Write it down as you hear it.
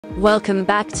Welcome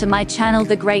back to my channel,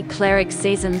 The Great Cleric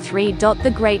Season 3.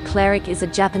 The Great Cleric is a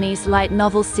Japanese light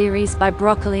novel series by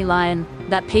Broccoli Lion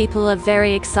that people are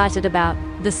very excited about.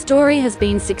 The story has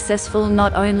been successful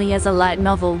not only as a light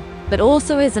novel, but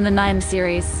also as an anime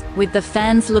series. With the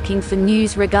fans looking for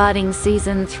news regarding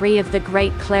Season 3 of The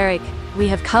Great Cleric, we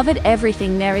have covered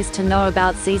everything there is to know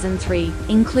about Season 3,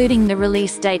 including the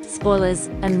release date, spoilers,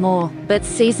 and more. But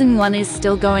Season 1 is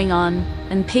still going on,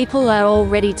 and people are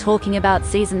already talking about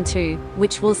Season 2,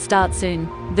 which will start soon.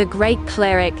 The Great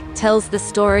Cleric tells the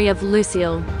story of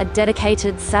Lucille, a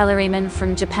dedicated salaryman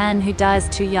from Japan who dies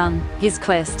too young. His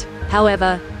quest,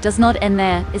 however, does not end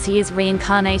there, as he is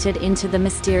reincarnated into the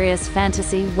mysterious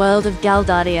fantasy world of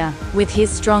Galdardia. With his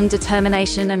strong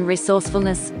determination and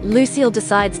resourcefulness, Lucille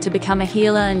decides to become a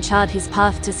healer and chart his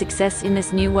path to success in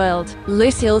this new world.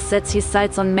 Lucille sets his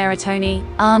sights on Meritoni,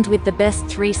 armed with the best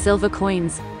 3 silver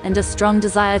coins, and a strong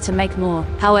desire to make more.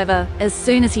 However, as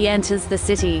soon as he enters the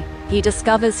city, he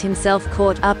discovers himself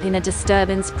caught up in a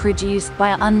disturbance produced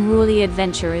by unruly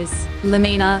adventurers.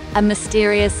 Lamina, a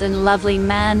mysterious and lovely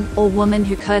man or woman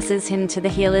who curses him to the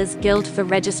Healers Guild for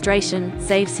registration,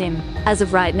 saves him. As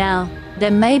of right now,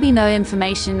 there may be no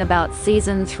information about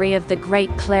Season 3 of The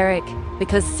Great Cleric,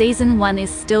 because Season 1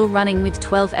 is still running with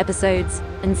 12 episodes,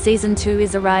 and Season 2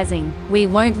 is arising. We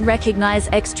won't recognize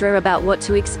extra about what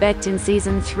to expect in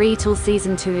Season 3 till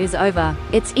Season 2 is over.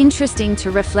 It's interesting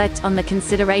to reflect on the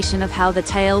consideration of how the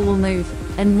tale will move,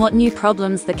 and what new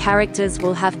problems the characters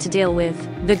will have to deal with.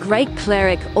 The Great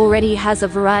Cleric already has a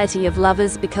variety of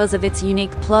lovers because of its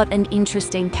unique plot and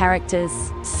interesting characters.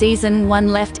 Season 1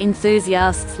 left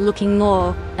enthusiasts looking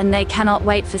more, and they cannot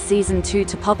wait for Season 2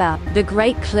 to pop out. The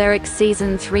Great Cleric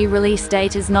Season 3 release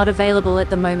date is not available at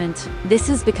the moment. This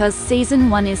is because Season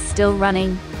 1 is still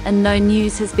running, and no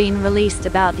news has been released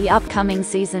about the upcoming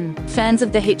season. Fans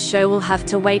of the hit show will have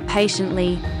to wait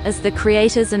patiently, as the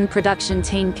creators and production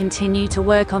team continue to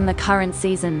work on the current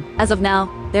season. As of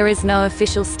now, there is no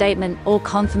official statement or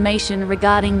confirmation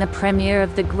regarding the premiere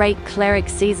of The Great Cleric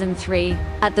Season 3.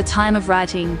 At the time of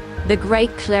writing, The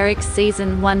Great Cleric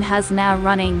Season 1 has now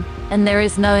running, and there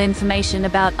is no information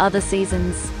about other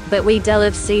seasons. But we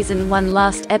delve Season 1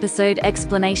 last episode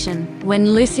explanation.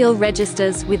 When Lucille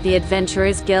registers with the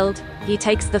Adventurers Guild, he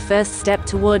takes the first step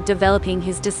toward developing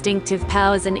his distinctive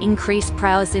powers and increased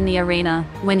prowess in the arena.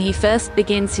 When he first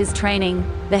begins his training,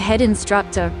 the head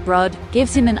instructor, Rod,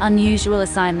 gives him an unusual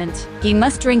assignment. He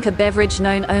must drink a beverage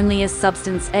known only as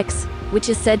Substance X, which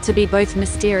is said to be both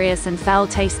mysterious and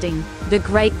foul-tasting. The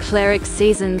Great Cleric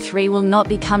Season 3 will not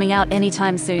be coming out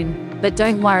anytime soon. But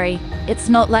don't worry, it's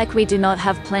not like we do not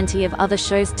have plenty of other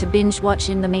shows to binge-watch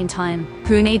in the meantime.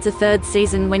 Who needs a 3rd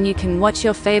season when you can watch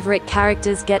your favorite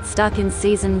characters get stuck in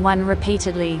Season 1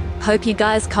 repeatedly? Hope you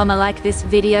guys like this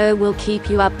video. Will keep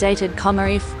you updated,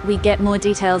 if we get more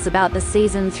details about the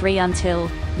Season 3. Until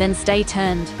then, stay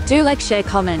tuned. Do like, share,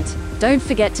 comment. Don't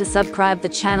forget to subscribe the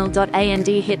channel and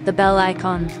hit the bell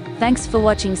icon. Thanks for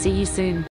watching. See you soon.